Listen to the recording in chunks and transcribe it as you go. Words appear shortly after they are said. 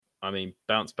I mean,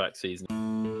 bounce back season.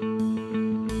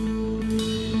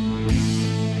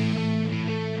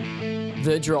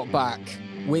 The Drop Back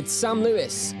with Sam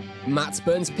Lewis, Matt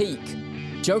Burns-Peak,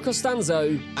 Joe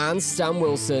Costanzo and Stan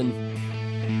Wilson.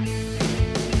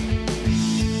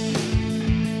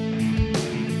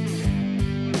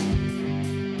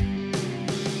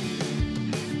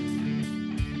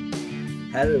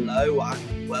 Hello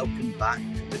and welcome back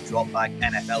to the Drop Back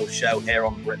NFL show here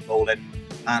on Brit Ballin'.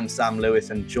 I'm Sam Lewis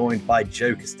and joined by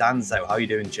Joe Costanzo. How are you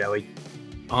doing, Joey?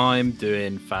 I'm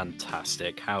doing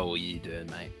fantastic. How are you doing,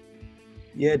 mate?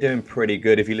 Yeah, doing pretty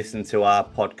good. If you listen to our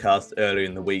podcast earlier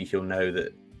in the week, you'll know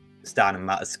that Stan and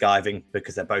Matt are skiving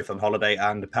because they're both on holiday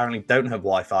and apparently don't have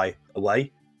Wi-Fi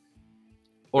away.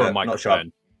 Or a microphone.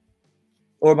 Sure.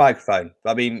 Or a microphone.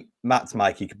 I mean, Matt's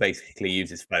mic, he could basically use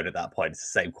his phone at that point.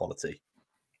 It's the same quality.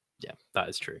 Yeah, that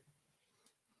is true.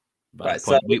 But right,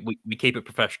 so we keep it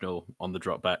professional on the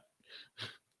Drop Back.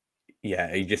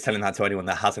 Yeah, are you just telling that to anyone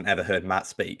that hasn't ever heard Matt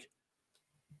speak?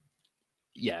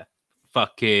 Yeah.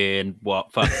 Fucking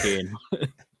what? Fucking.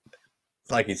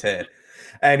 It's like he's here.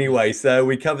 Anyway, so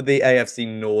we covered the AFC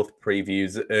North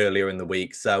previews earlier in the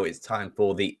week, so it's time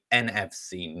for the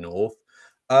NFC North.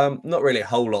 Not really a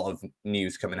whole lot of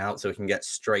news coming out, so we can get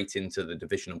straight into the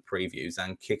divisional previews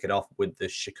and kick it off with the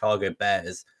Chicago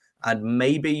Bears and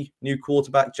maybe new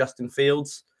quarterback Justin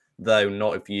Fields, though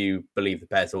not if you believe the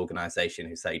Bears organization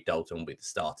who say Dalton will be the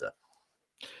starter.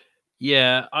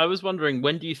 Yeah, I was wondering,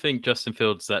 when do you think Justin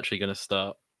Fields is actually going to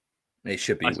start? It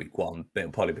should be week 1, but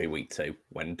it'll probably be week 2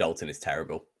 when Dalton is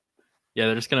terrible. Yeah,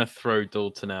 they're just going to throw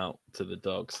Dalton out to the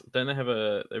dogs. Then they have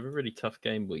a really tough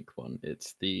game week 1.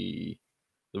 It's the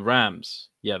Rams.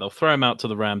 Yeah, they'll throw him out to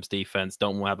the Rams defense.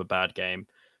 Dalton will have a bad game.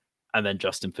 And then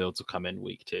Justin Fields will come in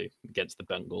week 2 against the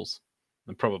Bengals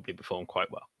and probably perform quite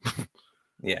well.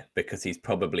 Yeah, because he's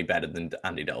probably better than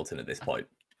Andy Dalton at this point.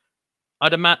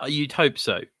 You'd hope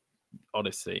so,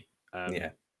 honestly. Yeah.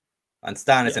 And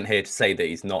Stan isn't here to say that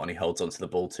he's not and he holds onto the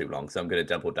ball too long, so I'm going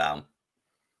to double down.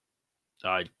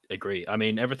 I agree. I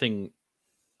mean, everything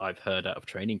I've heard out of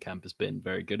training camp has been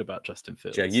very good about Justin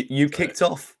Fields. Joe, you kicked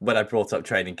off when I brought up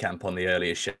training camp on the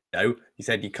earlier show. You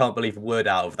said you can't believe a word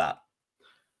out of that.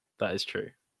 That is true.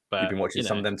 But you've been watching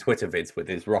some of them Twitter vids with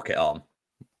his rocket arm.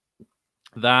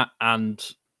 That and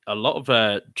a lot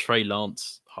of Trey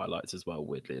Lance highlights as well,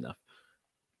 weirdly enough.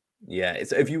 Yeah,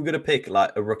 so if you were going to pick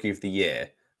like a rookie of the year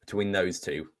between those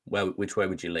two, which way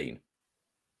would you lean?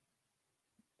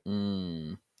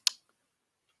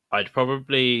 I'd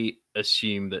probably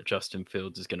assume that Justin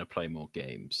Fields is going to play more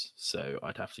games. So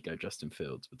I'd have to go Justin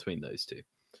Fields between those two.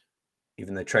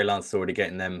 Even though Trey Lance is already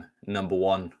getting them number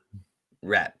 1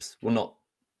 reps. Well, not.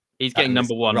 He's getting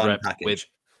number 1 reps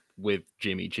with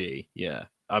Jimmy G. Yeah.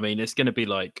 I mean, it's going to be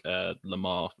like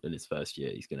Lamar in his first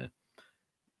year. He's going to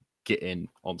get in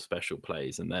on special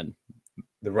plays and then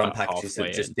the run packages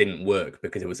just didn't work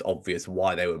because it was obvious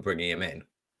why they were bringing him in.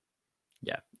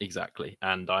 Yeah, exactly.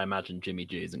 And I imagine Jimmy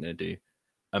G isn't going to do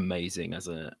amazing as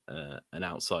an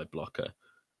outside blocker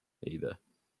either.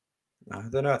 I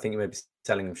don't know. I think you may be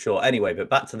selling him short. Anyway,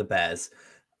 but back to the Bears.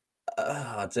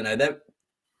 I don't know.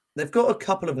 They've got a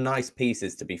couple of nice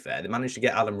pieces, to be fair. They managed to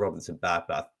get Allen Robinson back,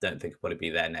 but I don't think he'll probably be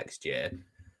there next year.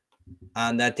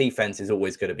 And their defense is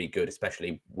always going to be good,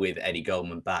 especially with Eddie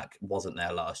Goldman back. Wasn't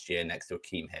there last year next to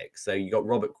Akeem Hicks. So you got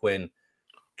Robert Quinn,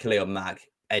 Khalil Mack,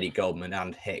 Eddie Goldman,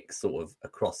 and Hicks sort of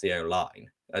across the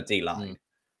D-line.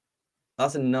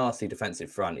 That's a nasty defensive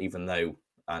front, even though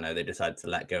I know they decided to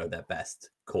let go of their best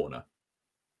corner.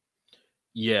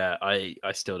 Yeah, I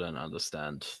still don't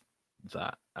understand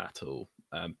that at all.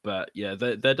 But yeah,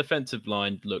 their defensive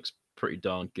line looks pretty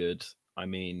darn good. I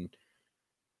mean,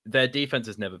 their defense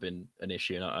has never been an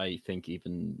issue, and I think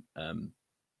even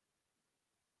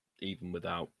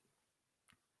without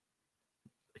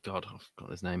God, I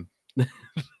forgot his name. No,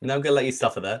 I'm going to let you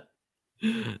suffer there.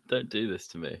 Don't do this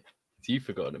to me. You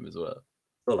forgot him as well.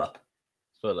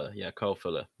 Fuller, yeah, Cole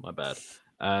Fuller. My bad.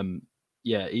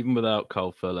 Yeah, even without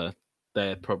Cole Fuller,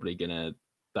 they're probably gonna.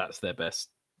 That's their best.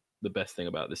 The best thing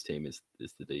about this team is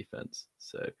the defense.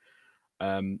 So,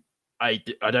 I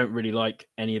don't really like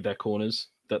any of their corners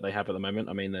that they have at the moment.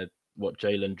 I mean,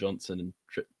 Jalen Johnson and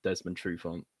Desmond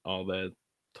Trufant are their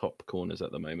top corners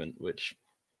at the moment. Which,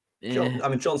 I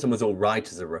mean, Johnson was all right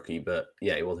as a rookie, but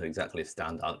yeah, he wasn't exactly a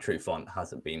standout. Trufant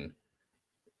hasn't been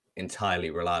entirely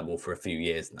reliable for a few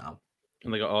years now.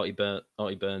 And they got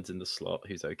Artie Burns in the slot,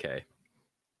 who's okay.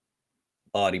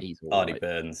 Artie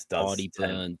Burns does. Artie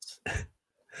Burns.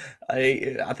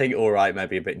 I think all right,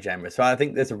 maybe a bit generous. But I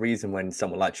think there's a reason when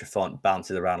someone like Trufant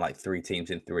bounces around like 3 teams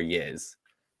in 3 years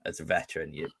as a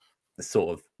veteran, there's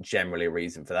sort of generally a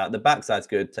reason for that. The backside's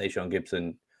good. Tayshaun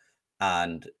Gibson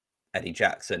and Eddie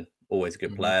Jackson, always a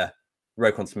good player.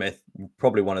 Roquan Smith,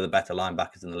 probably one of the better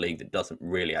linebackers in the league that doesn't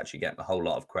really actually get a whole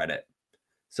lot of credit.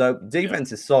 So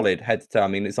defense is solid head to toe. I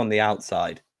mean, it's on the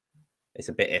outside. It's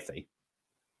a bit iffy,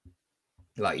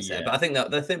 like you said. But I think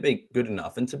that they're be good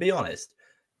enough. And to be honest,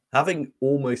 having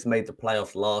almost made the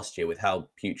playoffs last year with how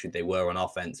putrid they were on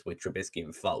offense with Trubisky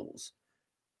and Foles,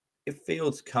 if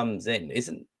Fields comes in,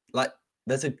 isn't like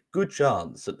there's a good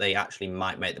chance that they actually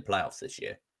might make the playoffs this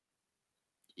year.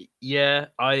 Yeah,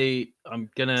 I'm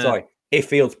gonna. Sorry, if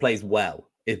Fields plays well,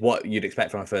 is what you'd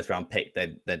expect from a first round pick.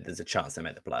 Then there's a chance they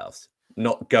make the playoffs.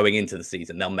 Not going into the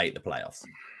season, they'll make the playoffs.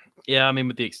 Yeah, I mean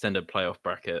with the extended playoff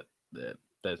bracket,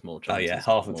 there's more chances. Oh yeah,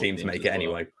 half the teams make it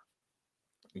anyway.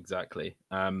 Exactly.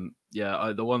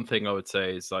 The one thing I would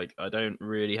say is like I don't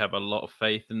really have a lot of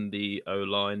faith in the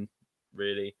O-line.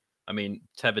 Really, I mean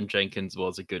Tevin Jenkins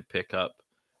was a good pickup.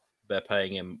 They're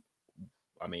paying him.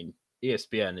 I mean,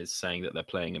 ESPN is saying that they're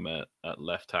playing him at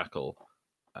left tackle.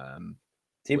 Did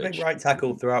he play right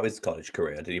tackle throughout his college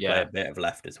career? Did he play a bit of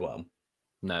left as well?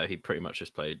 No, he pretty much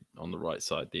just played on the right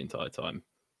side the entire time.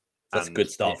 That's a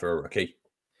good start for a rookie.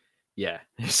 Yeah,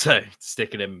 so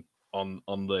sticking him on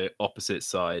the opposite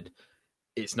side,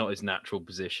 it's not his natural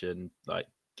position, like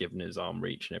given his arm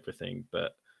reach and everything.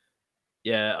 But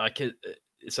yeah,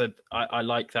 I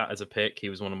like that as a pick. He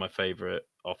was one of my favorite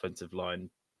offensive line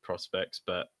prospects.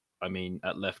 But I mean,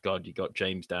 at left guard, you got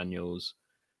James Daniels,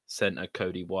 center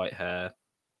Cody Whitehair.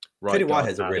 Cody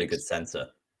Whitehair's a really good center.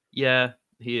 Yeah,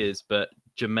 he is. But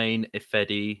Jermaine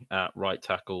Ifedi at right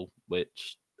tackle,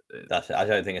 which I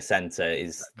don't think a center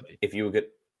is. Exactly. If you were good,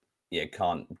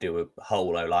 can't do a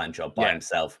whole O-line job by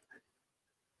himself.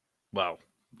 Well,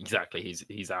 exactly.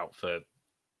 He's out for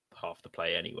half the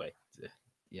play anyway.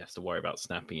 He has to worry about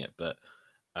snapping it. But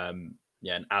and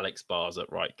Alex Barr's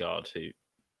at right guard, who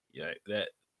they're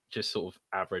just sort of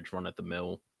average run of the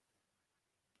mill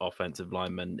offensive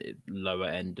lineman, lower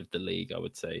end of the league, I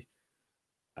would say.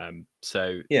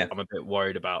 So I'm a bit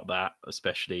worried about that,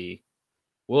 especially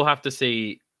we'll have to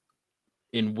see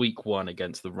in week 1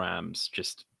 against the Rams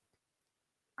just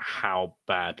how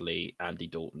badly Andy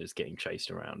Dalton is getting chased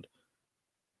around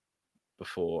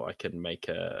before I can make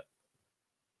a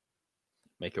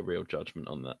real judgment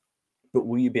on that. But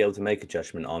will you be able to make a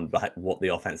judgment on what the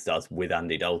offense does with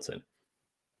Andy Dalton?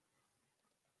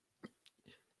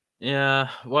 Yeah,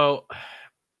 well,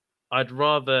 I'd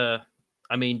rather.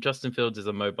 I mean, Justin Fields is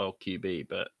a mobile QB,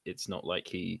 but it's not like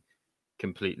he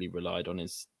completely relied on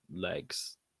his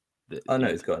legs. I know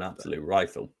he's got an absolute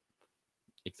rifle.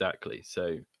 Exactly.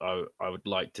 So I would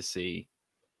like to see,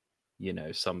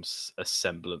 a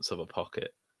semblance of a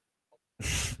pocket.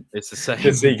 It's the same.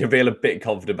 Just so you can feel a bit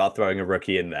confident about throwing a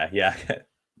rookie in there. Yeah.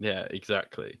 Yeah,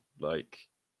 exactly. Like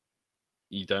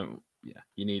you don't. Yeah,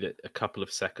 you need a couple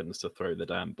of seconds to throw the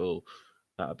damn ball.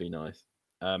 That would be nice.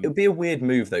 It would be a weird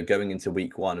move, though, going into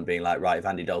week 1 and being like, right, if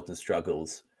Andy Dalton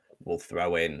struggles, we'll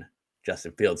throw in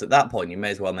Justin Fields. At that point, you may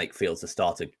as well make Fields the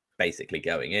starter basically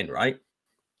going in, right?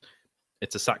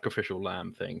 It's a sacrificial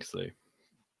lamb thing, so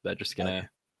they're just going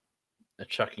to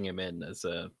chucking him in as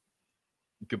a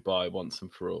goodbye once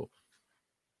and for all.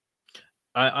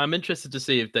 I'm interested to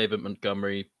see if David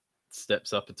Montgomery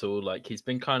steps up at all. Like, he's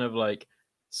been kind of like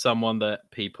someone that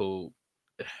people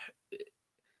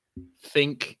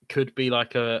think could be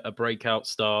like a breakout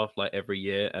star like every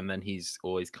year, and then he's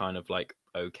always kind of like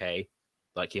okay,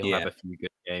 like he'll have a few good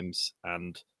games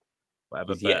and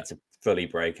whatever. He's yet to fully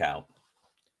break out.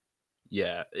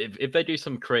 Yeah, if they do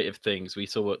some creative things, we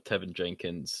saw what Tevin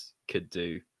Jenkins could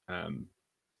do,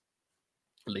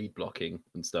 lead blocking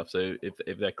and stuff. So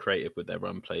if they're creative with their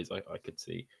run plays, I could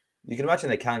see. You can imagine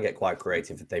they can get quite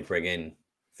creative if they bring in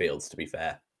Fields. To be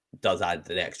fair, it does add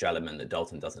the extra element that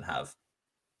Dalton doesn't have.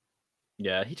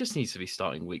 Yeah, he just needs to be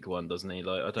starting week 1, doesn't he?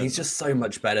 Like he's just so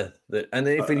much better. And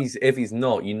if he's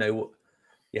not, you know what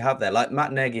you have there. Like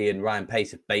Matt Nagy and Ryan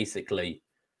Pace have basically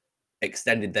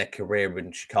extended their career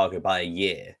in Chicago by a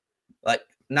year. Like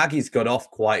Nagy's got off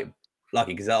quite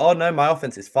lucky because my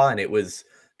offense is fine. It was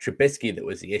Trubisky that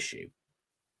was the issue.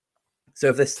 So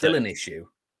if there's still an issue,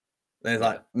 then it's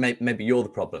like maybe you're the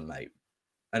problem, mate.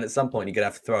 And at some point you're gonna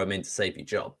have to throw him in to save your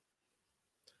job.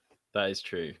 That is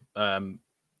true.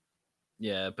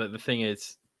 Yeah, but the thing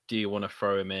is, do you want to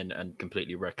throw him in and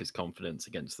completely wreck his confidence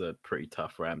against the pretty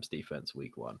tough Rams defense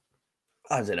week 1?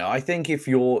 I don't know. I think if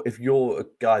you're a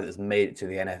guy that's made it to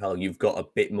the NFL, you've got a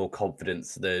bit more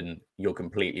confidence than you're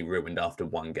completely ruined after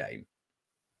one game.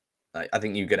 I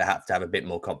think you're going to have a bit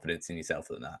more confidence in yourself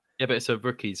than that. Yeah, but it's a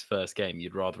rookie's first game.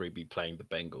 You'd rather he be playing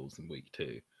the Bengals in week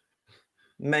 2.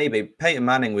 Maybe Peyton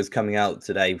Manning was coming out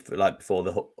today, before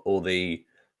all the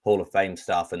Hall of Fame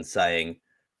stuff, and saying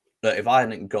that if I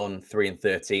hadn't gone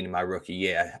 3-13 in my rookie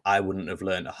year, I wouldn't have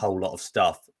learned a whole lot of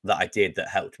stuff that I did that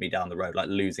helped me down the road. Like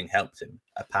losing helped him.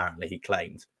 Apparently, he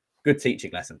claimed. Good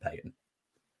teaching lesson, Peyton.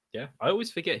 Yeah, I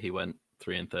always forget he went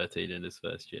 3-13 in his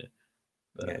first year.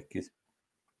 But... Yeah, because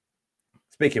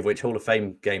speaking of which, Hall of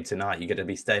Fame game tonight, you're going to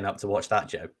be staying up to watch that,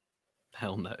 Joe?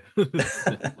 Hell no.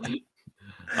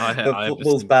 I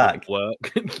football's back.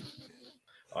 Work.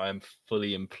 I am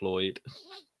fully employed,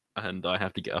 and I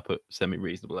have to get up at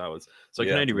semi-reasonable hours, so I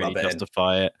can only really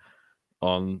justify it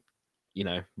on,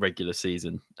 regular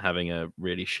season having a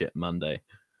really shit Monday,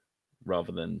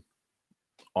 rather than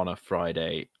on a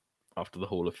Friday after the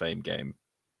Hall of Fame game.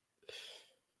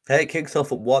 Hey, it kicks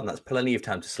off at 1. That's plenty of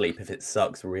time to sleep if it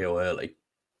sucks real early.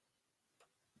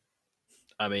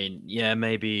 I mean, yeah,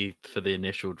 maybe for the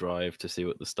initial drive to see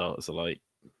what the starters are like.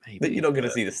 Maybe, but you're not going to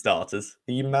see the starters.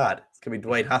 Are you mad? It's going to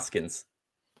be Dwayne Haskins.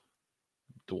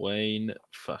 Dwayne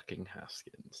fucking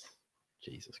Haskins.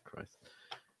 Jesus Christ.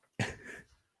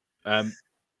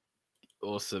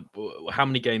 Also, how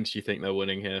many games do you think they're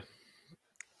winning here?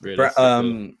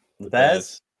 The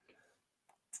Bears?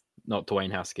 Not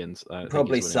Dwayne Haskins.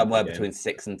 Probably somewhere between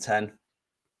 6 and 10.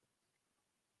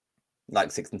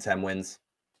 Like 6 and 10 wins.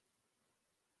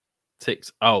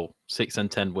 6 and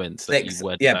 10 wins.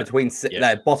 Between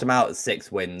bottom out at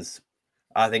 6 wins.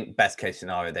 I think best case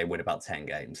scenario they win about 10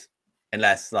 games,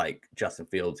 unless like Justin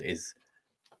Fields is,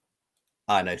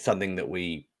 I know, something that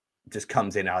we just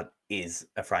comes in and is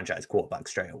a franchise quarterback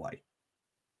straight away.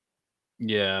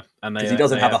 Yeah, and because he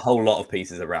doesn't have a whole lot of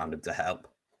pieces around him to help.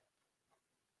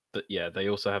 But yeah, they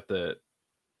also have they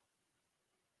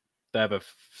have a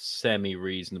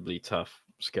semi-reasonably tough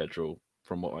schedule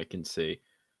from what I can see.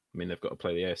 I mean, they've got to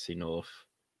play the NFC North,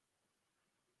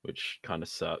 which kind of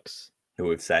sucks. Who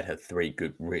we've said have 3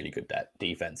 really good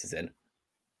defenses in.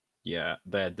 Yeah,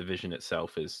 their division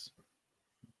itself is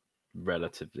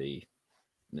relatively,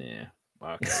 okay.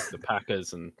 The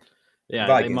Packers and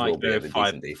they might go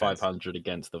 500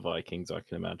 against the Vikings, I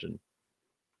can imagine.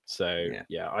 So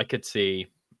yeah, I could see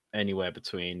anywhere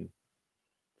between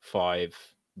 5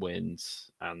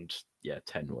 wins and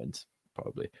 10 wins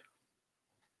probably.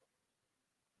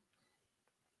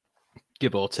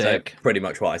 Give or take. So pretty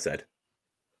much what I said.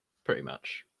 Pretty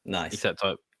much. Nice. Except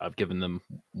I've given them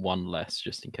 1 less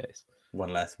just in case.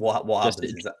 1 less. What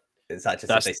happens is that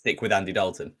just if they stick with Andy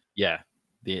Dalton? Yeah.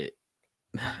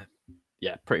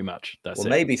 Yeah, pretty much. That's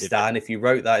maybe, Stan, if you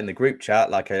wrote that in the group chat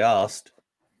like I asked,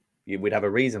 we'd have a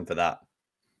reason for that.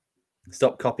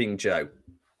 Stop copying Joe.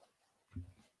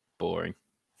 Boring,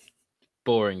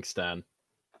 Stan.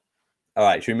 All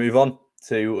right, should we move on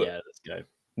to... Yeah, let's go.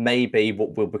 Maybe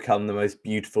what will become the most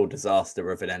beautiful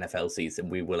disaster of an NFL season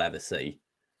we will ever see,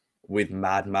 with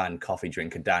madman coffee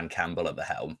drinker Dan Campbell at the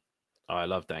helm. Oh, I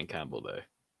love Dan Campbell,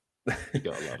 though. You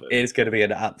gotta love it. It's going to be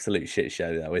an absolute shit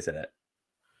show, though, isn't it?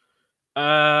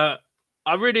 I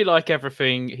really like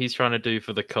everything he's trying to do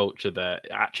for the culture there,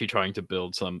 actually trying to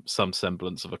build some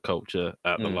semblance of a culture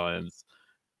at the Lions,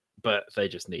 but they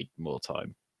just need more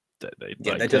time.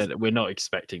 We're not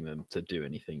expecting them to do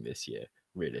anything this year,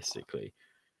 realistically.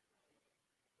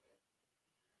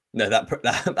 No,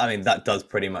 that does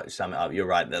pretty much sum it up. You're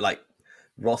right. They're like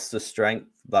roster strength,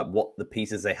 like what the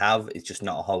pieces they have is just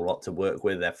not a whole lot to work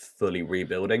with. They're fully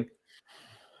rebuilding.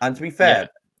 And to be fair,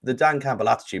 the Dan Campbell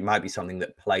attitude might be something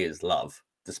that players love,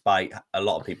 despite a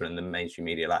lot of people in the mainstream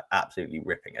media like absolutely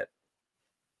ripping it.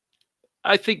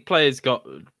 I think players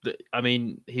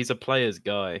he's a player's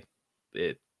guy.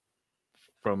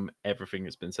 From everything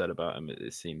that's been said about him,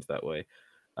 it seems that way.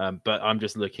 But I'm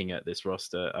just looking at this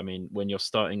roster. I mean, when your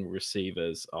starting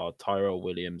receivers are Tyrell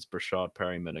Williams, Brashard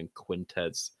Perryman, and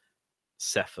Quintez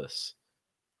Cephas.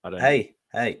 Hey,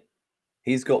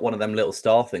 he's got one of them little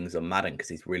star things on Madden because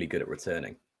he's really good at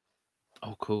returning.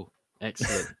 Oh, cool.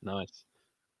 Excellent. Nice.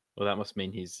 Well, that must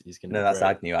mean he's going to... No, that's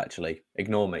Agnew, actually.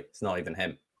 Ignore me. It's not even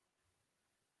him.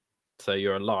 So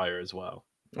you're a liar as well.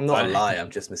 I'm not a liar. I'm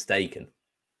just mistaken.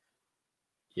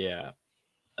 Yeah.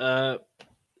 I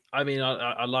mean,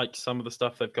 I like some of the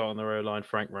stuff they've got on their O-line.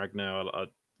 Frank Ragnow, I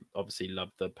obviously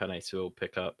love the Penei Sewell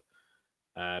pickup.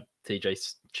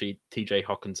 TJ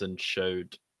Hawkinson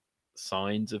showed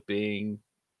signs of being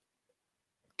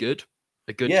good,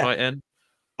 a good tight end.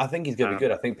 I think he's going to be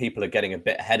good. I think people are getting a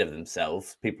bit ahead of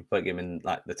themselves. People putting him in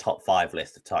like the top 5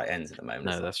 list of tight ends at the moment.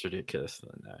 No, that's ridiculous.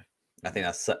 No, I think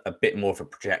that's a bit more of a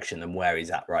projection than where he's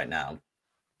at right now.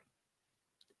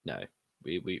 No,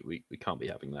 we can't be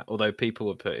having that. Although people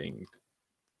were putting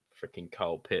freaking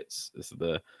Kyle Pitts as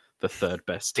the third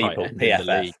best tight end in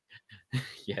the league.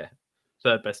 Yeah.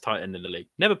 third best tight end in the league.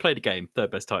 Never played a game.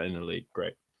 Third best tight end in the league.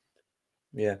 Great.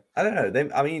 Yeah, I don't know.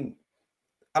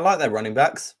 I like their running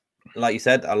backs. Like you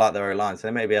said, I like their O-line, so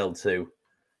they may be able to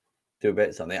do a bit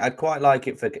of something. I'd quite like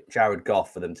it for Jared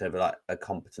Goff for them to have like a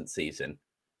competent season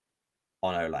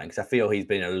on O-line, because I feel he's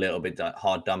been a little bit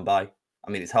hard done by.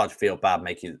 I mean, it's hard to feel bad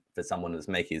for someone that's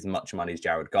making as much money as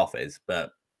Jared Goff is,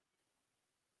 but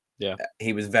yeah,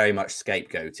 he was very much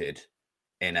scapegoated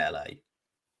in LA.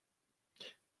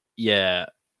 Yeah,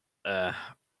 I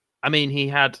mean, he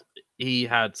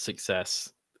had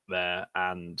success there,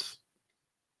 and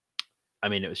I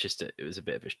mean, it was a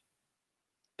bit of a.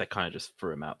 They kind of just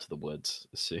threw him out to the woods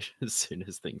as soon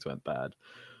as things went bad.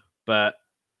 But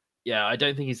yeah, I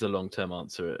don't think he's the long-term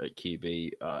answer at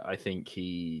QB. I think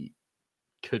he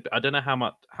could. I don't know how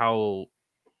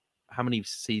many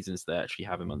seasons they actually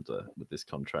have him under with this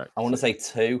contract. I want to say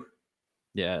 2.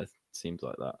 Yeah, it seems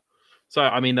like that. So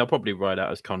I mean, they'll probably ride out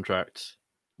his contract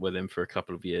with him for a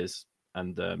couple of years,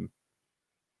 and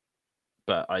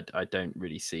but I don't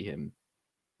really see him,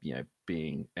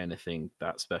 being anything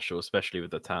that special, especially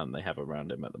with the talent they have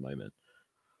around him at the moment.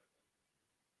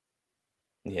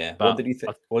 Yeah. But what did you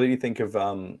think? What did you think of?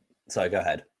 Sorry, go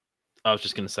ahead. I was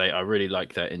just going to say I really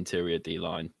like their interior D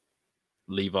line,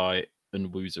 Levi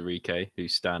and Wuzarike, who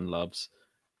Stan loves,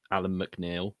 Alan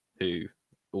McNeil, who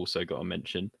also got a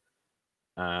mention,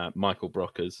 Michael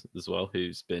Brockers as well,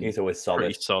 he's always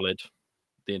pretty solid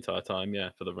the entire time,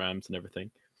 for the Rams and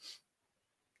everything.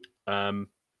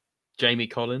 Jamie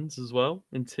Collins as well.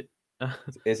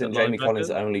 Isn't Jamie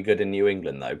Collins only good in New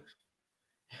England though?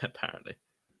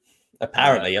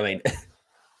 Apparently, I mean,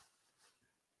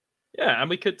 yeah, and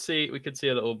we could see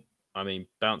a little,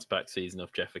 bounce back season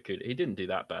of Jeff Okudah. He didn't do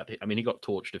that bad. He got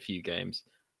torched a few games,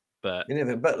 but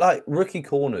like rookie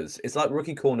corners, it's like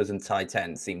rookie corners and tight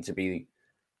ends seem to be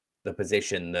the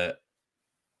position that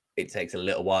it takes a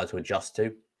little while to adjust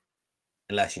to,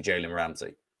 unless you're Jalen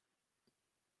Ramsey.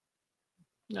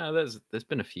 No, there's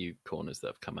been a few corners that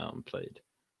have come out and played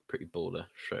pretty baller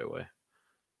straight away.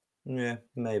 Yeah,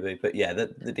 maybe, but yeah,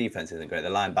 the defense isn't great. The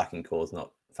linebacking core is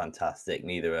not fantastic.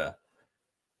 Neither are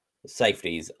the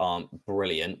safeties aren't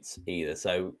brilliant either.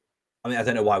 So, I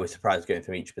don't know why we're surprised going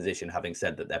through each position, having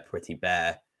said that they're pretty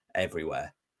bare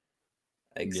everywhere,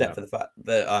 except for the fact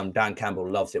that Dan Campbell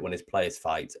loves it when his players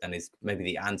fight and is maybe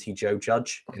the anti-Joe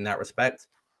Judge in that respect.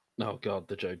 Oh God,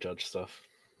 the Joe Judge stuff.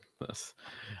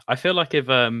 I feel like if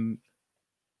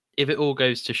it all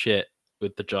goes to shit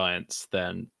with the Giants,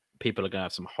 then people are going to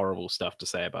have some horrible stuff to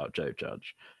say about Joe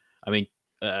Judge.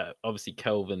 Obviously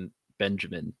Kelvin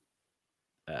Benjamin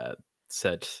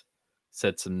said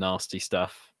some nasty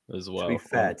stuff as well. To be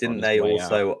fair, didn't they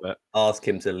also ask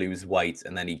him to lose weight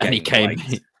and then he came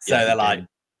weight? So they're like,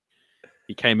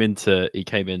 he came in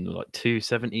like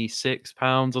 276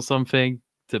 pounds or something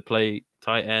to play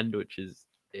tight end, which is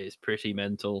pretty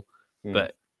mental.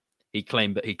 But he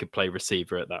claimed that he could play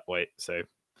receiver at that weight. So,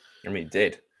 he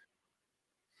did.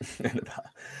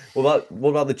 What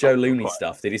about the Joe Looney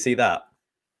stuff? Did you see that?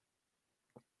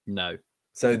 No.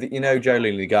 So Joe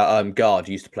Looney, guard,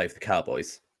 used to play for the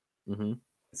Cowboys. Mm-hmm.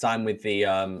 Signed with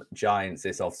the Giants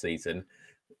this offseason.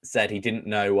 Said he didn't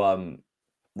know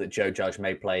that Joe Judge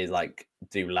made players like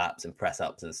do laps and press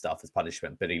ups and stuff as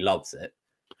punishment, but he loves it.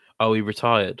 Oh, he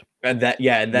retired. And then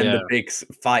the big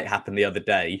fight happened the other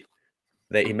day.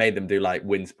 That he made them do like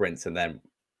wind sprints and then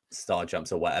star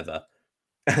jumps or whatever,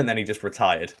 and then he just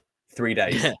retired 3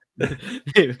 days. Yeah.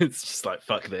 It's just like,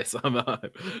 fuck this.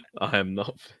 I am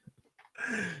not.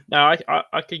 No,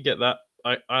 I can get that.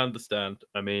 I understand.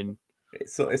 It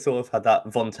sort of had that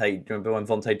Vontae. Do you remember when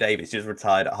Vontae Davis just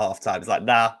retired at halftime? It's like,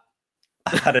 nah,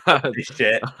 I had enough of this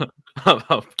shit.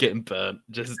 I'm getting burnt.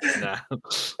 Just nah.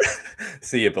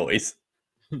 See you, boys.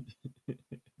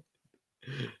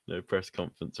 No press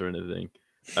conference or anything.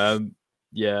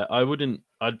 Yeah,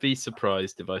 I'd be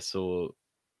surprised if I saw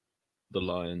the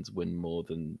Lions win more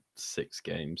than 6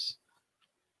 games.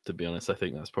 To be honest, I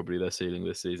think that's probably their ceiling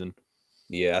this season.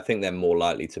 Yeah, I think they're more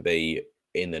likely to be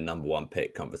in the number 1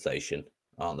 pick conversation,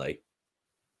 aren't they?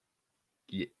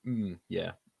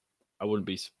 Yeah. I wouldn't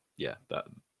be. Yeah, that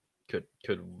could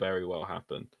very well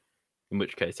happen. In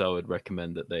which case, I would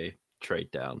recommend that they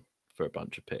trade down for a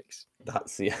bunch of picks.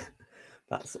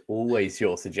 That's always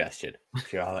your suggestion.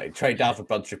 Trade down for a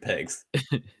bunch of picks.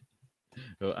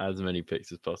 Or as many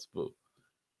picks as possible.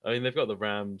 They've got the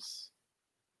Rams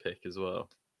pick as well.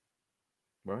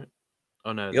 Right?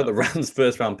 Oh, no. You got the Rams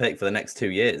first round pick for the next 2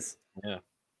 years. Yeah.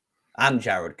 And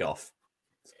Jared Goff.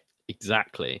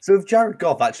 Exactly. So if Jared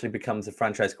Goff actually becomes a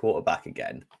franchise quarterback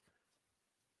again,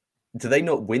 do they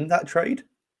not win that trade?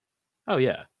 Oh,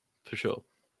 yeah, for sure.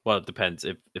 Well, it depends.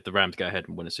 If the Rams go ahead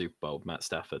and win a Super Bowl with Matt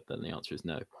Stafford, then the answer is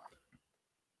no.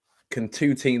 Can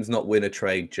two teams not win a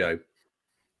trade, Joe?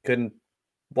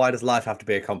 Why does life have to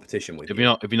be a competition with you?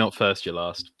 If you're not first, you're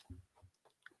last.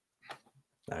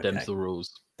 Okay. Them's the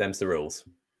rules. Them's the rules.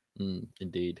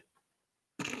 Indeed.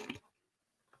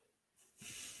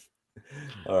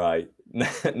 All right.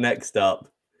 Next up,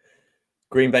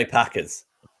 Green Bay Packers.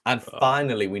 And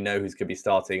finally, we know who's going to be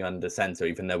starting under center,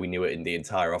 even though we knew it in the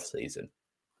entire offseason.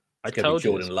 It's going to be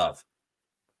Jordan Love.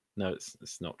 No,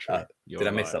 it's not true. Did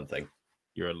I miss something?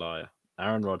 You're a liar.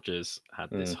 Aaron Rodgers had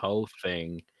this whole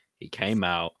thing. He came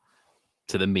out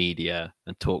to the media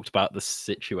and talked about the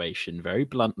situation very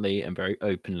bluntly and very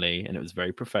openly, and it was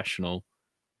very professional,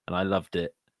 and I loved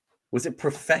it. Was it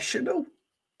professional?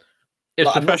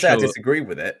 I'm not saying I disagree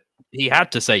with it. He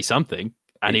had to say something,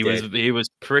 and he was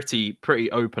pretty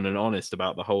open and honest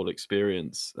about the whole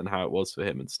experience and how it was for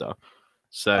him and stuff.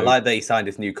 So I like that he signed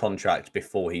his new contract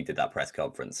before he did that press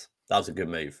conference. That was a good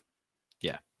move.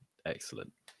 Yeah,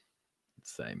 excellent.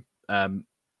 Same. I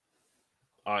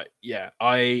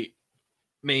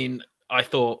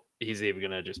thought he's either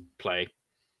gonna just play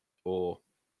or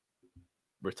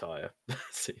retire.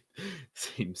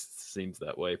 seems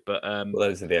that way. But well,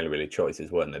 those are the only really choices,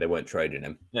 weren't they? They weren't trading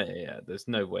him. Yeah. There's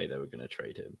no way they were gonna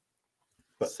trade him.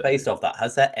 But based off that,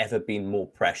 has there ever been more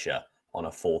pressure on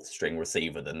a fourth string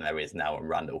receiver than there is now on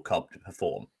Randall Cobb to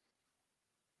perform?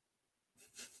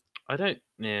 I don't.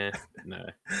 Yeah, no.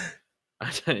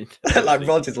 I don't. Like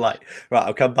Rodgers, right,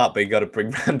 I'll come back, but you got to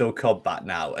bring Randall Cobb back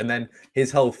now. And then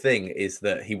his whole thing is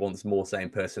that he wants more same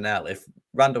personnel. If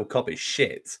Randall Cobb is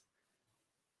shit,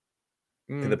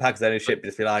 can the Packers ownership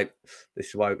just be like, this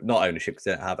is why, not ownership because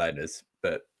they don't have owners,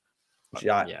 but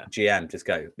GM just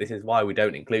go, this is why we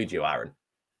don't include you, Aaron.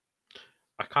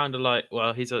 I kind of like,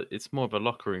 well, it's more of a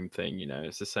locker room thing,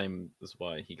 it's the same as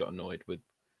why he got annoyed with,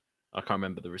 I can't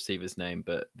remember the receiver's name,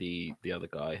 but the other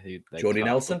guy who Jordy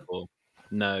Nelson? Before.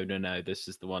 No. This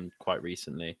is the one quite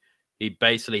recently. He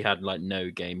basically had like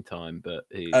no game time, but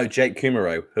Jake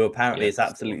Kumaro, who apparently is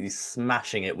absolutely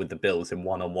smashing it with the Bills in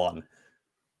one-on-one.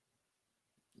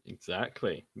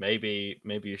 Exactly. Maybe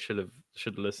you should have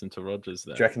listened to Rodgers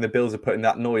there. Do you reckon the Bills are putting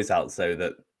that noise out so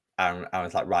that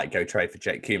Aaron's like, right, go trade for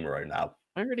Jake Kumaro now?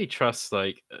 I really trust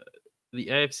the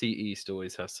AFC East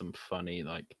always has some funny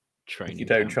training. You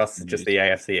don't trust just the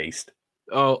AFC East.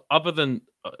 Oh, other than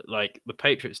the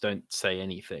Patriots don't say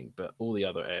anything, but all the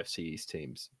other AFC East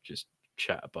teams just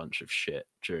chat a bunch of shit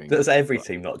during. Does every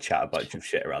team not chat a bunch of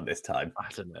shit around this time? I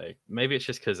don't know. Maybe it's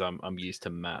just because I'm used to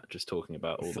Matt just talking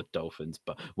about all the Dolphins,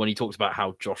 but when he talks about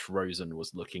how Josh Rosen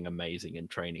was looking amazing in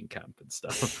training camp and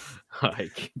stuff,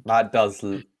 Matt does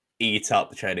eat up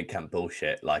the training camp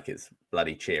bullshit like it's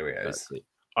bloody Cheerios. Exactly.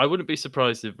 I wouldn't be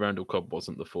surprised if Randall Cobb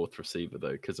wasn't the fourth receiver,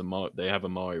 though, because they have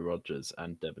Amari Rodgers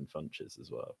and Devin Funchess as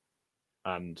well.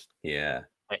 And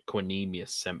Equanimous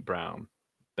St. Brown,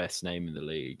 best name in the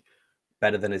league.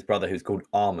 Better than his brother who's called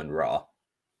Amon-Ra.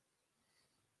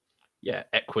 Yeah,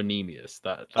 Equanimous.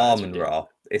 Amon-Ra.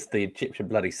 It's the Egyptian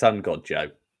bloody sun god,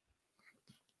 Joe.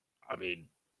 I mean,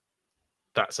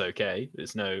 that's okay.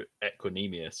 There's no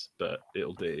Equanimous, but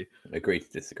it'll do. Agree to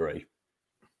disagree.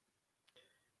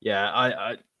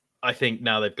 Yeah, I think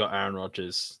now they've got Aaron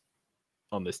Rodgers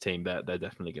on this team, they're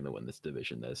definitely going to win this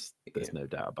division. There's no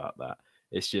doubt about that.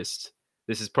 It's just,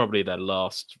 this is probably their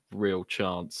last real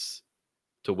chance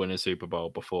to win a Super Bowl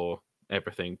before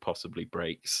everything possibly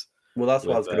breaks. Well, that's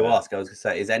what I was going to ask. I was going to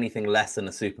say, is anything less than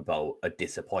a Super Bowl a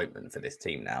disappointment for this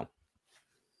team now?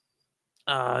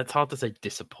 It's hard to say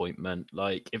disappointment.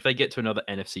 If they get to another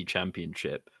NFC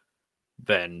Championship,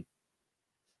 then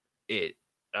it's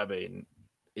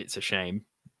a shame.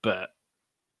 But,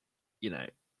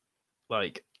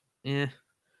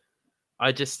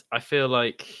 I feel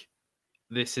like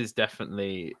this is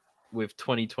definitely, with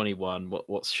 2021,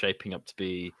 what's shaping up to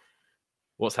be,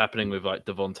 what's happening with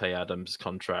Devontae Adams'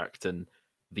 contract and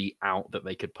the out that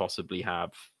they could possibly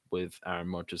have with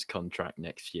Aaron Rodgers' contract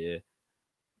next year.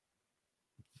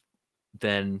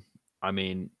 Then,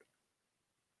 it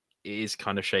is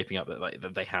kind of shaping up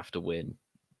that they have to win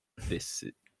this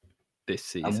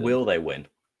season. And will they win?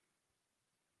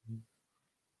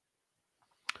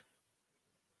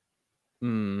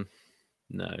 No.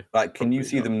 Can you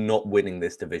see them not winning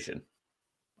this division?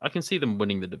 I can see them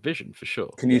winning the division for sure.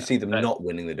 Can you see them not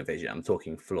winning the division? I'm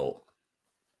talking floor.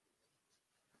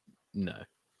 No.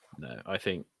 I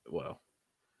think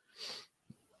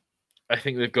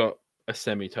they've got a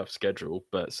semi-tough schedule,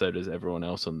 but so does everyone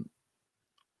else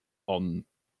on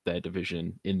their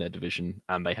division, in their division,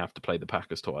 and they have to play the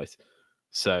Packers twice.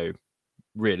 So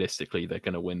realistically, they're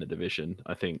going to win the division.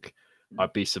 I think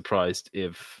I'd be surprised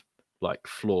if like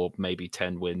floor maybe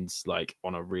 10 wins like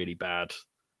on a really bad,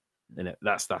 and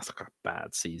that's like a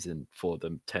bad season for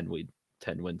them, 10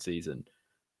 win season.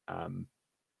 And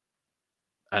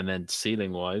then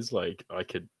ceiling wise, like I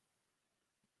could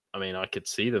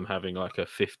see them having like a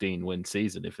 15 win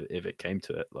season if it came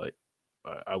to it. Like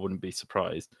I wouldn't be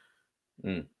surprised.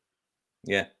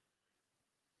 Yeah.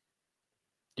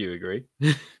 Do you agree?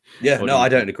 Yeah, no, I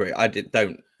don't agree. I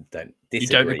don't disagree. You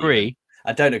don't agree?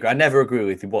 I don't agree. I never agree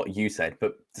with what you said,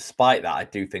 but despite that, I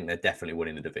do think they're definitely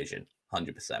winning the division,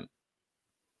 100%.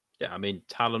 Yeah, I mean,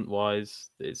 talent-wise,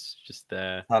 it's just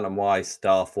there. Talent-wise,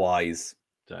 staff-wise,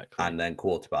 exactly, and then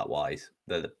quarterback-wise,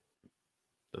 they're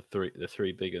the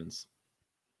three big ones.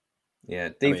 Yeah,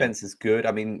 defense is good.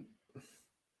 I mean,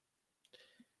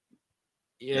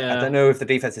 yeah, I don't know if the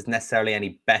defense is necessarily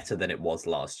any better than it was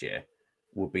last year.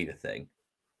 Would be the thing.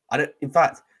 In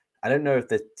fact, I don't know if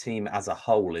the team as a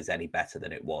whole is any better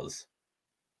than it was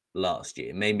last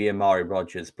year. Maybe Aaron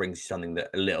Rodgers brings you something that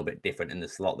a little bit different in the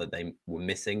slot that they were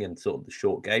missing in sort of the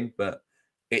short game, but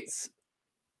it's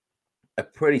a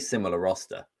pretty similar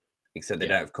roster, except they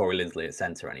don't have Corey Linsley at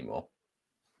center anymore.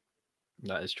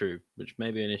 That is true, which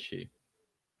may be an issue.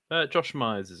 Josh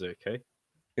Myers is okay.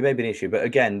 It may be an issue, but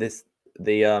again, the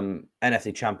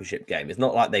NFC Championship game, it's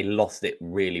not like they lost it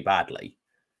really badly.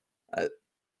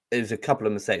 There's a couple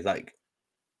of mistakes, like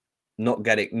not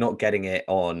getting it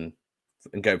on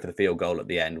and going for the field goal at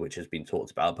the end, which has been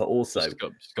talked about, but also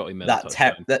Scotty Miller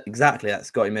that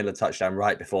Scotty Miller touchdown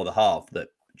right before the half that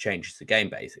changes the game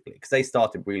basically because they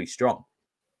started really strong.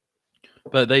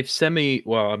 But they've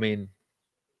well, I mean,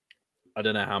 I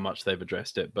don't know how much they've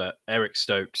addressed it, but Eric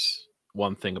Stokes,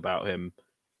 one thing about him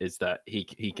is that he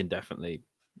can definitely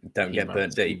get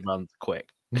burnt deep. He runs quick.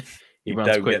 He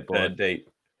runs quick, burnt deep.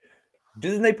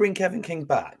 Didn't they bring Kevin King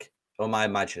back? Or am I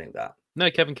imagining that?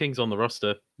 No, Kevin King's on the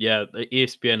roster. Yeah, the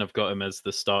ESPN have got him as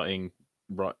the starting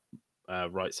right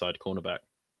side cornerback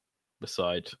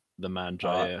beside the man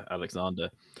Jair Alexander,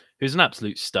 who's an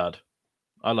absolute stud.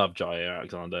 I love Jair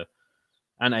Alexander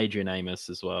and Adrian Amos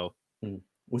as well.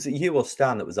 Was it you or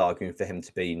Stan that was arguing for him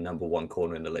to be number one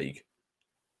corner in the league?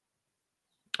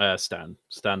 Stan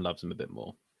loves him a bit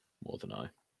more than I.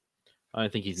 I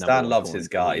don't think he's Stan loves his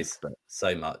guys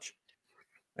so much,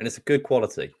 and it's a good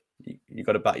quality. You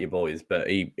got to back your boys, but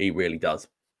he really does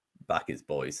back his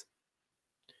boys.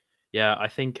 Yeah, I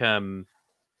think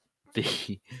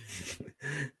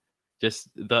just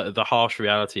the harsh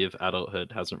reality of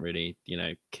adulthood hasn't really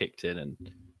kicked in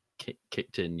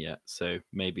yet. So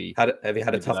maybe have you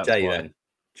had a tough day then,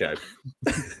 Joe?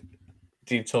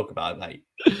 Do you talk about it, mate?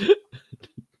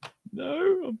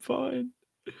 No, I'm fine.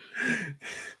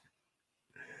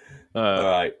 All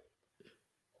right.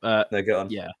 No, go on.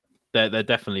 Yeah, they're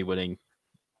definitely winning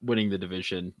the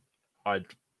division. I'd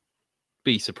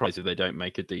be surprised if they don't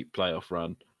make a deep playoff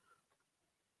run,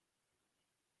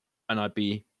 and I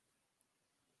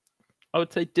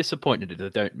would say disappointed if they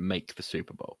don't make the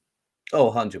Super Bowl. Oh,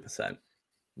 100%.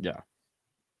 Yeah,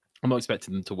 I'm not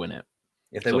expecting them to win it.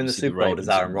 If they win the Super Bowl, does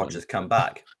Aaron Rodgers come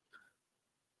back?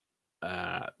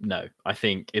 No, I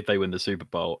think if they win the Super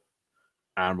Bowl,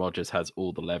 Aaron Rodgers has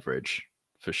all the leverage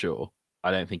for sure. I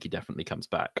don't think he definitely comes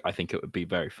back. I think it would be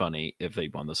very funny if they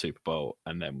won the Super Bowl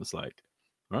and then was like,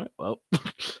 all right, well,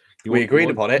 we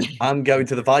agreed upon it. I'm going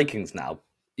to the Vikings now.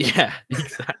 Yeah,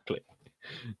 exactly.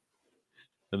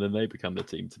 And then they become the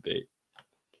team to beat.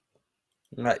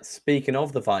 Right. Speaking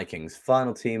of the Vikings,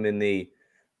 final team in the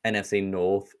NFC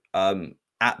North,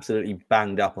 absolutely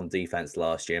banged up on defense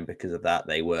last year. And because of that,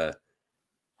 they were,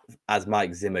 as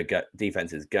Mike Zimmer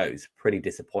defenses goes, pretty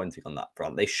disappointing on that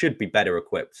front. They should be better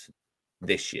equipped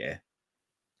this year.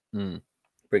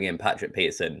 Bring in Patrick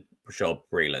Peterson, Rashad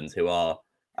Breeland, who are,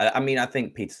 I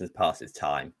think Peterson's past his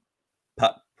time,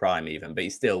 prime even, but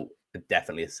he's still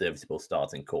definitely a serviceable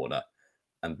starting corner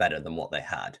and better than what they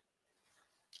had.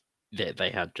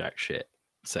 They had jack shit,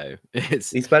 so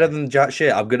he's better than jack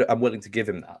shit. I'm willing to give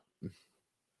him that.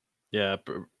 Yeah,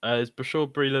 is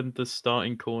Rashad Breeland the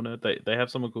starting corner? They have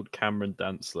someone called Cameron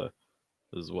Dantzler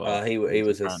as well. He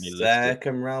was a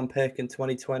second round pick in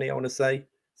 2020. I want to say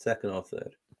second or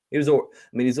third. He's all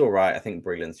right. I think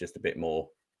Breeland's just a bit more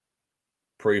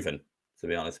proven, to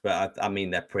be honest. But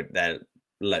they're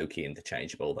low key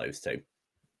interchangeable, those two.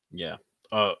 Yeah.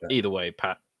 Either way,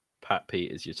 Pat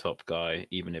Pete is your top guy.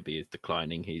 Even if he is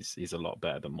declining, he's a lot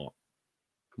better than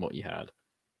what you had.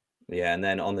 Yeah, and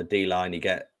then on the D line, you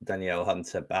get Danielle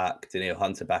Hunter back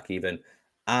even,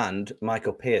 and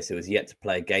Michael Pierce, who has yet to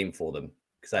play a game for them.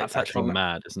 That's actually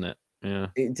mad, isn't it? Yeah.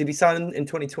 Did he sign in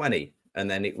 2020? And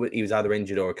then he was either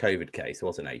injured or a COVID case,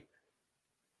 wasn't he?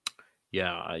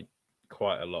 Yeah, I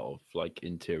quite a lot of like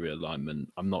interior linemen.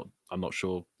 I'm not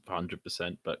sure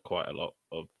 100%, but quite a lot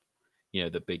of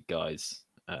the big guys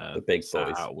the big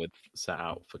boys sat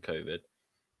out for COVID.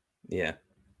 Yeah.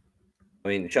 I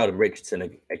mean, Sheldon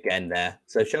Richardson again there.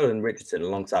 So Sheldon Richardson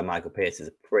alongside Michael Pierce is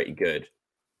a pretty good,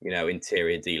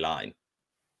 interior D line.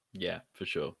 Yeah, for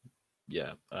sure.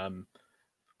 Yeah. I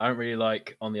don't really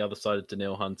like on the other side of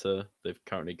Daniil Hunter. They've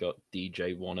currently got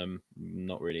DJ Wanham.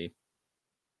 Not really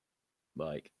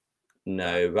like.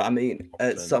 No, but I mean,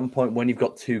 at some point when you've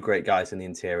got two great guys in the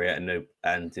interior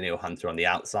and Daniil Hunter on the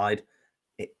outside,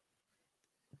 it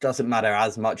doesn't matter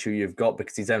as much who you've got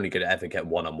because he's only going to ever get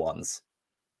one-on-ones.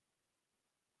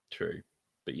 True,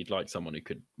 but you'd like someone who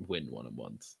could win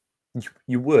one-on-ones.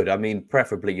 You would. I mean,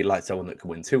 preferably you'd like someone that could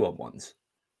win two-on-ones,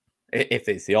 if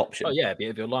it's the option. Oh yeah, but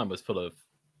if your line was full of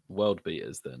world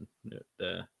beaters, then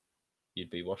you'd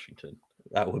be Washington.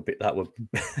 That would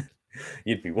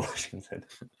you'd be Washington.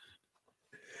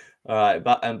 All right,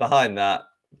 and behind that,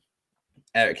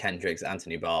 Eric Hendricks,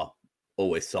 Anthony Barr,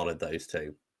 always solid, those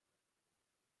two.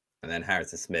 And then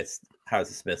Harrison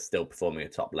Smith still performing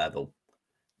at top level.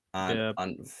 And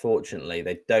unfortunately,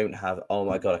 they don't have. Oh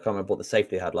my god, I can't remember what the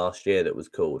safety had last year that was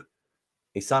called.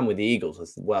 He signed with the Eagles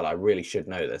as well. I really should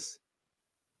know this.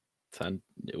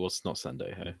 It was not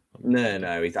Sandejo.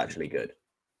 No, he's actually good.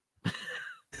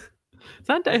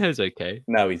 Sandejo's okay.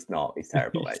 No, he's not. He's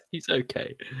terrible. He's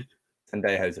okay.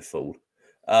 Sandejo's a fool.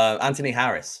 Anthony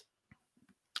Harris.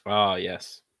 Oh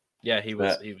yes, yeah, he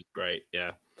was great.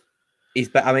 Yeah,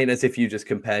 I mean, as if you just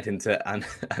compared him to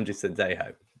Andrew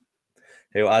Sandejo,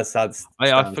 who, as Stan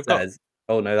says,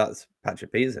 oh no, that's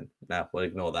Patrick Peterson. No, we'll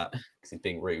ignore that because he's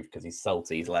being rude because he's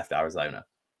salty. He's left Arizona.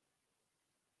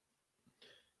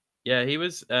 Yeah, he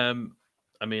was. I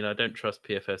mean, I don't trust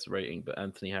PFS rating, but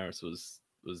Anthony Harris was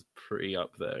pretty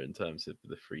up there in terms of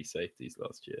the free safeties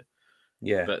last year.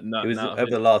 Yeah, but it was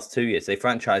over the last 2 years. They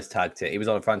franchise tagged it. He was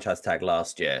on a franchise tag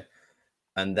last year,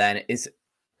 and then it's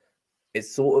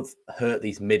sort of hurt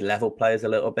these mid-level players a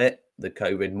little bit, the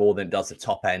COVID, more than it does the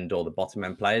top end or the bottom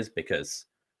end players, because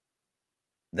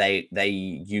they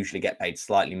usually get paid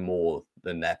slightly more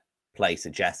than their play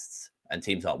suggests, and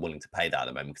teams aren't willing to pay that at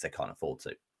the moment because they can't afford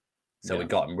to. So we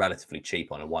got him relatively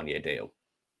cheap on a 1-year deal.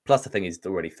 Plus, I think he's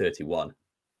already 31.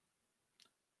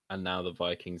 And now the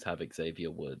Vikings have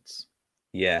Xavier Woods.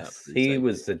 Yes, he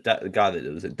was the guy that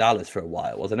was at Dallas for a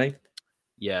while, wasn't he?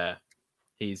 Yeah,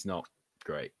 he's not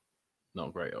great. Not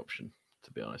a great option,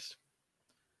 to be honest.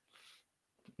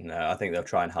 No, I think they'll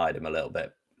try and hide him a little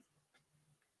bit.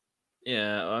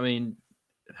 Yeah, I mean,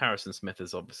 Harrison Smith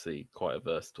is obviously quite a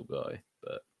versatile guy,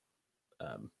 but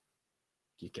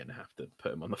you're going to have to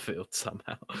put him on the field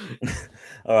somehow.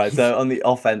 All right, so on the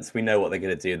offense, we know what they're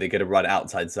going to do. They're going to run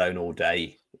outside zone all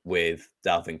day with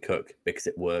Dalvin Cook because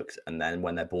it works. And then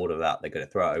when they're bored of that, they're going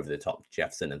to throw it over the top to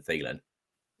Jefferson and Thielen.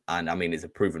 And I mean, it's a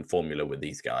proven formula with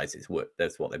these guys. It's worked.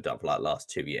 That's what they've done for like the last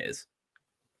 2 years.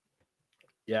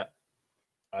 Yeah.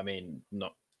 I mean,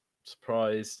 not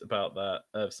surprised about that.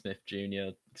 Irv Smith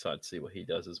Jr., excited to see what he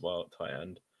does as well at tight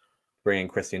end. Bringing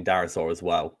Christian Darrisaw as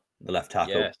well, the left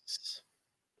tackle. Yes.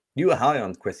 You were high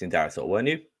on Christian Darrisaw, weren't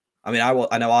you? I mean,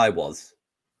 I know I was.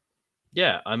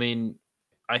 Yeah, I mean,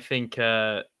 I think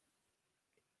the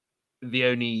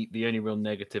only real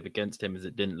negative against him is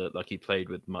it didn't look like he played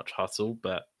with much hustle.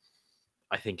 But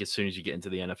I think as soon as you get into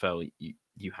the NFL,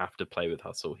 you have to play with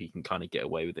hustle. He can kind of get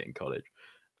away with it in college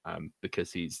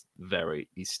because he's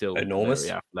still enormous,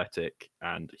 very athletic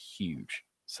and huge.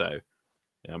 So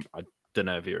I don't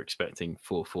know if you're expecting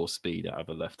 4.4 speed out of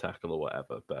a left tackle or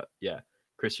whatever, but yeah.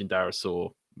 Christian Darrisaw,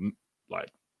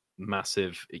 like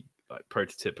massive, like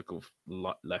prototypical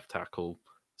left tackle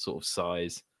sort of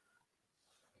size.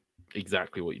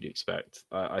 Exactly what you'd expect.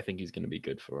 I think he's going to be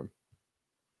good for him.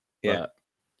 Yeah. But,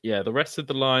 yeah, the rest of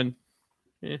the line,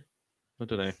 I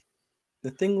don't know. The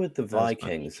thing with the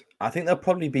Vikings, I think they'll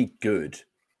probably be good.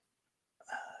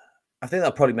 I think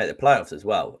they'll probably make the playoffs as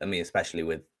well. I mean, especially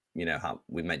with, how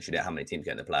we mentioned it, how many teams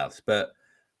get in the playoffs. But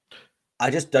I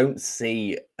just don't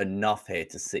see enough here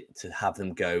to have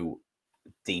them go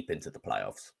deep into the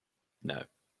playoffs. No,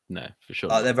 for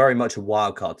sure. They're very much a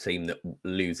wildcard team that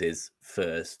loses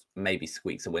first, maybe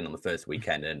squeaks a win on the first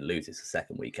weekend and loses the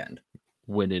second weekend.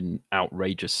 Winning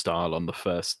outrageous style on the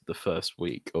first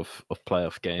week of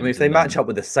playoff games. I mean, if they match up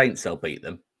with the Saints, they'll beat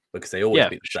them because they always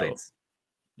beat the Saints.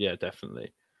 Yeah,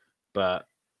 definitely. But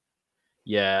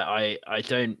yeah, I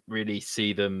don't really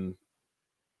see them.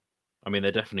 I mean,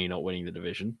 they're definitely not winning the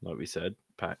division, like we said.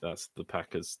 That's the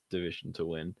Packers' division to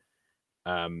win.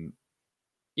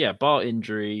 Yeah, bar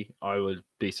injury, I would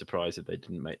be surprised if they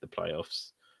didn't make the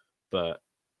playoffs. But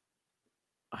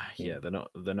yeah, they're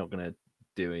not going to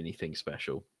do anything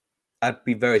special. I'd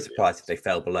be very surprised if they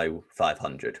fell below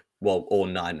 500. Well, or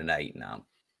 9 and 8 now.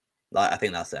 I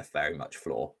think that's their very much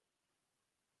flaw.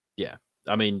 Yeah.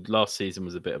 I mean, last season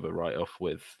was a bit of a write-off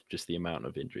with just the amount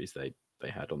of injuries they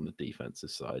had on the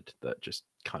defensive side that just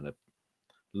kind of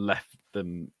left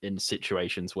them in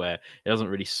situations where it doesn't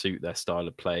really suit their style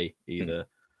of play either.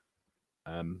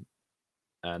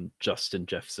 And Justin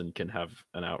Jefferson can have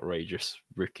an outrageous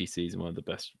rookie season, one of the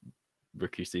best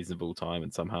rookie seasons of all time,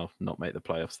 and somehow not make the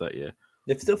playoffs that year.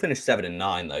 They've still finished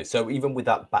 7-9 though, so even with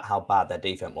that, how bad their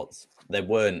defense was, they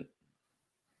weren't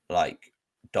like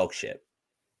dog shit.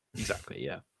 Exactly.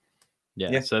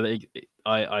 Yeah. So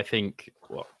I think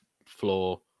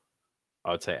floor,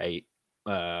 I would say 8.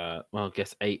 Well, I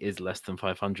guess 8 is less than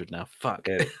 500 now. Fuck.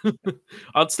 Yeah.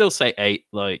 I'd still say 8,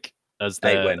 like as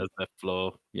their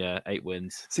floor. Yeah, 8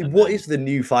 wins. See, what is the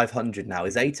new 500 now?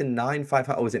 Is 8 and 9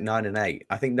 500, or is it 9 and 8?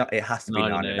 I think that it has to be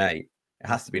 9 and 8. It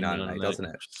has to be 9 and 8, doesn't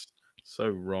it? So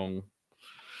wrong.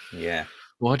 Yeah.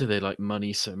 Why do they like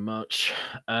money so much?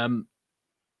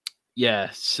 Yeah.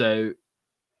 So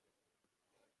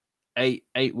 8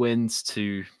 wins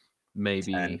to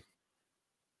maybe 10.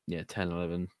 10,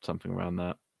 11, something around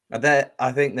that.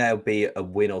 I think there'll be a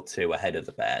win or two ahead of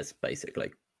the Bears,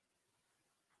 basically.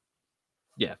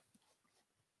 Yeah,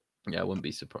 I wouldn't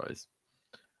be surprised.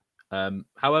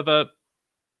 However,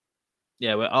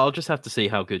 well, I'll just have to see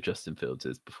how good Justin Fields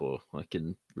is before I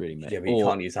can really make. Yeah, but you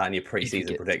can't use that in your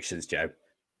preseason predictions, Joe.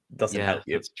 Doesn't help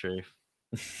you. That's true.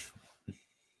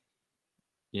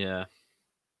 Yeah,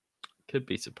 could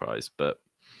be surprised, but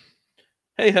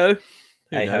hey ho,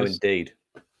 indeed.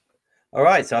 All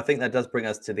right, so I think that does bring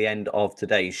us to the end of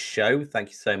today's show. Thank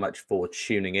you so much for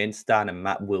tuning in. Stan and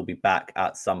Matt will be back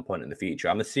at some point in the future.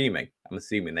 I'm assuming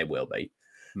they will be.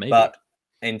 Maybe. But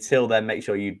until then, make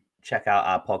sure you check out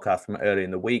our podcast from earlier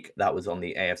in the week. That was on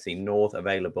the AFC North,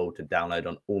 available to download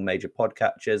on all major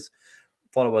podcatchers.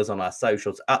 Follow us on our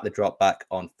socials at The Dropback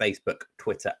on Facebook,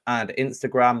 Twitter, and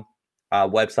Instagram. Our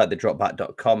website,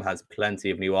 thedropback.com, has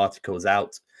plenty of new articles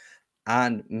out.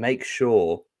 And make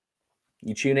sure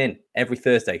you tune in every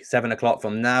Thursday, 7 o'clock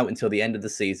from now until the end of the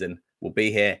season. We'll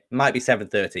be here. Might be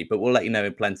 7:30, but we'll let you know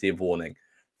in plenty of warning.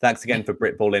 Thanks again for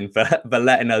Britballin for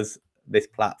letting us this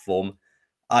platform.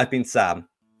 I've been Sam.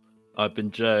 I've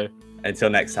been Joe. Until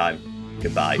next time,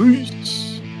 goodbye.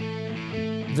 Peace.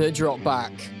 The Drop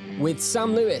Back with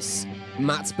Sam Lewis,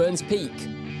 Matt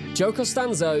Burns-Peak, Joe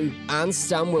Costanzo, and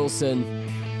Stan Wilson.